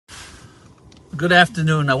Good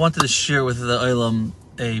afternoon. I wanted to share with the Olam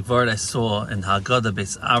a word I saw in Haggadah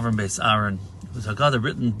Beis Aaron. It was Haggadah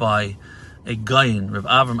written by a Gaon, Rav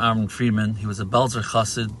Avram Friedman. He was a Belzer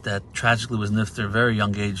Chassid that tragically was nifter at a very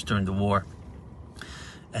young age during the war.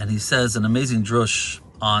 And he says an amazing drush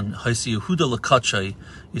on Yehuda Lekachai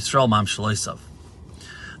Yisrael Mam Shaloisav.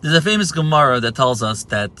 There's a famous Gemara that tells us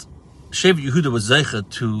that Shevet Yehuda was zeicha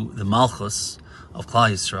to the Malchus of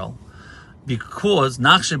Yisrael, because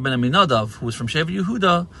Nachshon ben Aminadav, who was from Shevet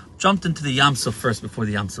Yehuda, jumped into the Yamsuf first before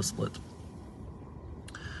the Yamsuf split.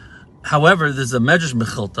 However, there's a Medrash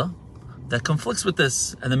Mechilta that conflicts with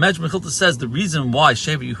this, and the Medrash Mechilta says the reason why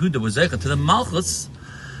Shevet Yehuda was zeicha to the Malchus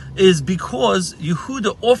is because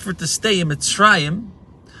Yehuda offered to stay in Mitzrayim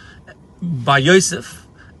by Yosef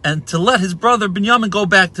and to let his brother Binyamin go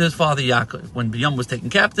back to his father Yaakov. When Binyamin was taken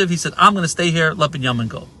captive, he said, I'm going to stay here, let Binyamin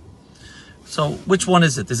go. So which one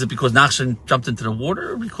is it? Is it because Nachshon jumped into the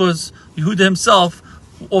water, or because Yehuda himself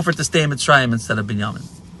offered to stay in Mitzrayim instead of Binyamin?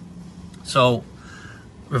 So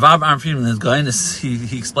Rav Avram Friedman, his guy,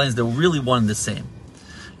 he explains they're really one and the same.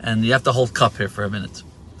 And you have to hold cup here for a minute.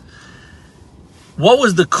 What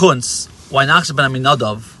was the kunz? Why Nachshon ben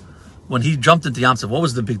Aminadav, when he jumped into Yamsuf, what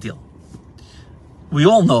was the big deal? We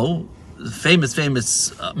all know the famous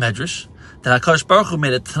medrash that HaKadosh Baruch Hu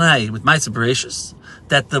made a t'nai with Ma'aseh Bereishis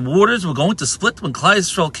that the waters were going to split when Klal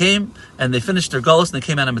Yisrael came and they finished their galus and they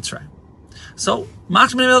came out of Mitzrayim. So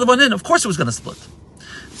Nachshon ben Aminadav went in. Of course, it was going to split.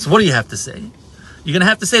 So what do you have to say? You're going to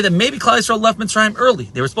have to say that maybe Klal Yisrael left Mitzrayim early.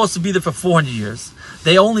 They were supposed to be there for 400 years.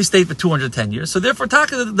 They only stayed for 210 years. So therefore,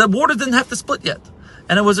 the waters didn't have to split yet.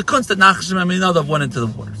 And it was a kunst that Nachshon ben Aminadav went into the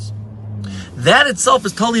waters. That itself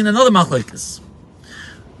is totally in another machlokes.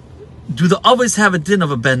 Do the always have a din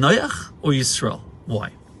of a Ben Noach or Yisrael?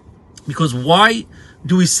 Why? Because why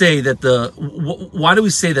do we say that the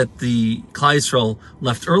Klal Yisrael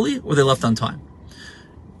left early or they left on time?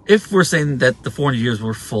 If we're saying that the 400 years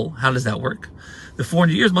were full, how does that work? The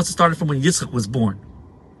 400 years must have started from when Yitzchak was born.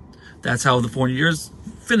 That's how the 400 years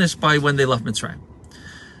finished, by when they left Mitzrayim.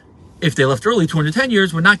 If they left early, 210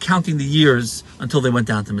 years, we're not counting the years until they went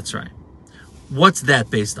down to Mitzrayim. What's that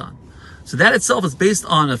based on? So that itself is based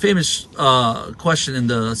on a famous question in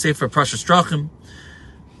the Sefer Parshas Drachim.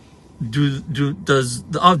 Do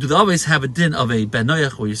the always have a din of a Ben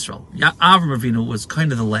Noach or Yisrael? Avram Avinu was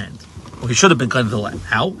kind of the land. Or he should have been kind of the land.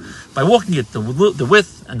 How? By walking it the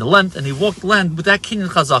width and the length, and he walked the land with that kinyan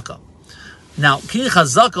chazaka. Now, kinyan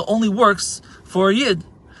chazaka only works for a yid.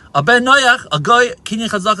 A Ben Noach, a guy, kinyan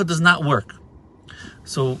chazaka does not work.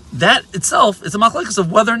 So that itself is a machlokes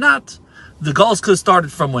of whether or not the galus could have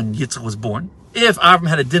started from when Yitzchak was born. If Avram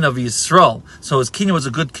had a din of Yisrael, so his kinyan was a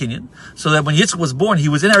good kinyan, so that when Yitzchak was born, he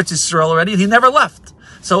was in Eretz Yisrael already, and he never left.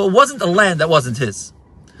 So it wasn't a land that wasn't his.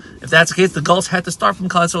 If that's the case, the galus had to start from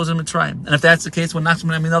Klal Yisrael in Mitzrayim. And if that's the case, when Nachshon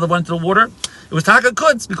ben Aminadav went into the water, it was taka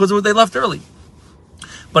kuds, because they left early.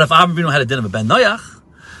 But if Avram Avinu had a din of a Ben Noach,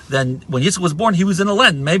 then when Yitzchak was born, he was in a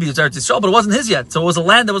land. Maybe it's Eretz Yisrael, but it wasn't his yet. So it was a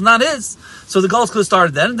land that was not his. So the galus could have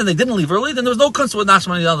started then, and then they didn't leave early, then there was no kunz what Nachshon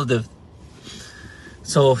ben Aminadav did.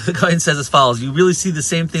 So the Kohen says as follows: you really see the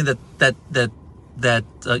same thing that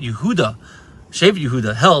Yehuda, Shevet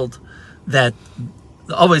Yehuda, held, that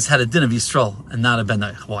always had a din of Yisrael and not a Ben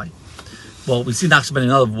Noach. Why? Well, we see Nachshon ben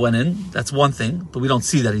Aminadav went in. That's one thing, but we don't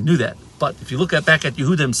see that he knew that. But if you look back at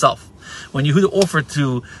Yehuda himself, when Yehuda offered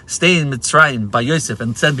to stay in Mitzrayim by Yosef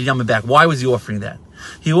and send Binyamin back, why was he offering that?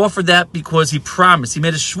 He offered that because he promised. He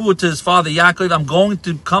made a shvur to his father Yaakov, I'm going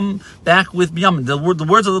to come back with Binyamin. The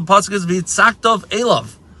words of the pasuk is V'yitzaktav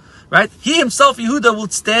Elav. Right? He himself, Yehuda, will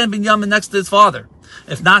stand Binyamin next to his father.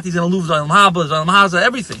 If not, he's going to lose Zolam Haba, Zolam Haza,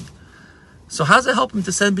 everything. So how does it help him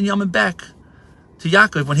to send Binyamin back to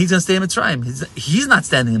Yaakov when he's going to stay in Mitzrayim? He's not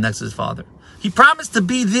standing next to his father. He promised to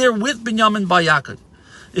be there with Binyamin by Yaakov.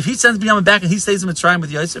 If he sends Binyamin back and he stays in Mitzrayim with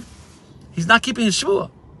Yosef, he's not keeping his shvur.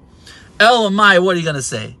 Elamai, what are you going to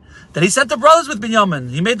say? That he sent the brothers with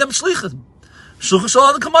Binyamin. He made them shlichim. Shluch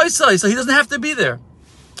shalom k'maisai, so he doesn't have to be there.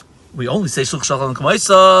 We only say shluch shalom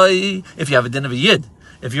k'maisai if you have a din of a yid.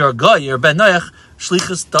 If you're a guy, you're a Ben Noach,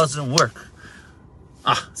 shlichus doesn't work.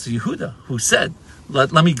 So Yehuda, who said,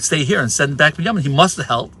 let me stay here and send back Binyamin, he must have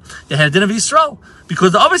held. They had a din of Yisrael,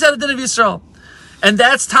 because they always had a din of Yisrael. And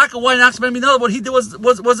that's taka why Nachshon ben Aminadav, what he did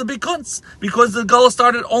was a big kunz, because the galus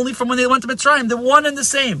started only from when they went to Mitzrayim. They're one and the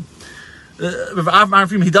same. Rav Avram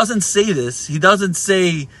Friedman, he doesn't say this. He doesn't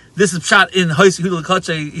say this is shot in Yehuda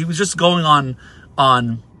Lekachai. He was just going on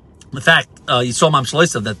the fact Yisrael Mam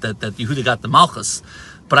Shaloisav that Yehuda got the Malchus.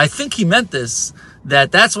 But I think he meant this,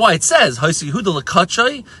 that's why it says Yehuda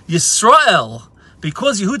Lekachai Yisrael,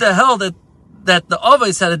 because Yehuda held that the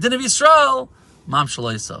Avos had a din of Yisrael Mam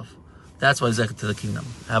Shaloisav. That's why he's to the kingdom.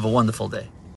 Have a wonderful day.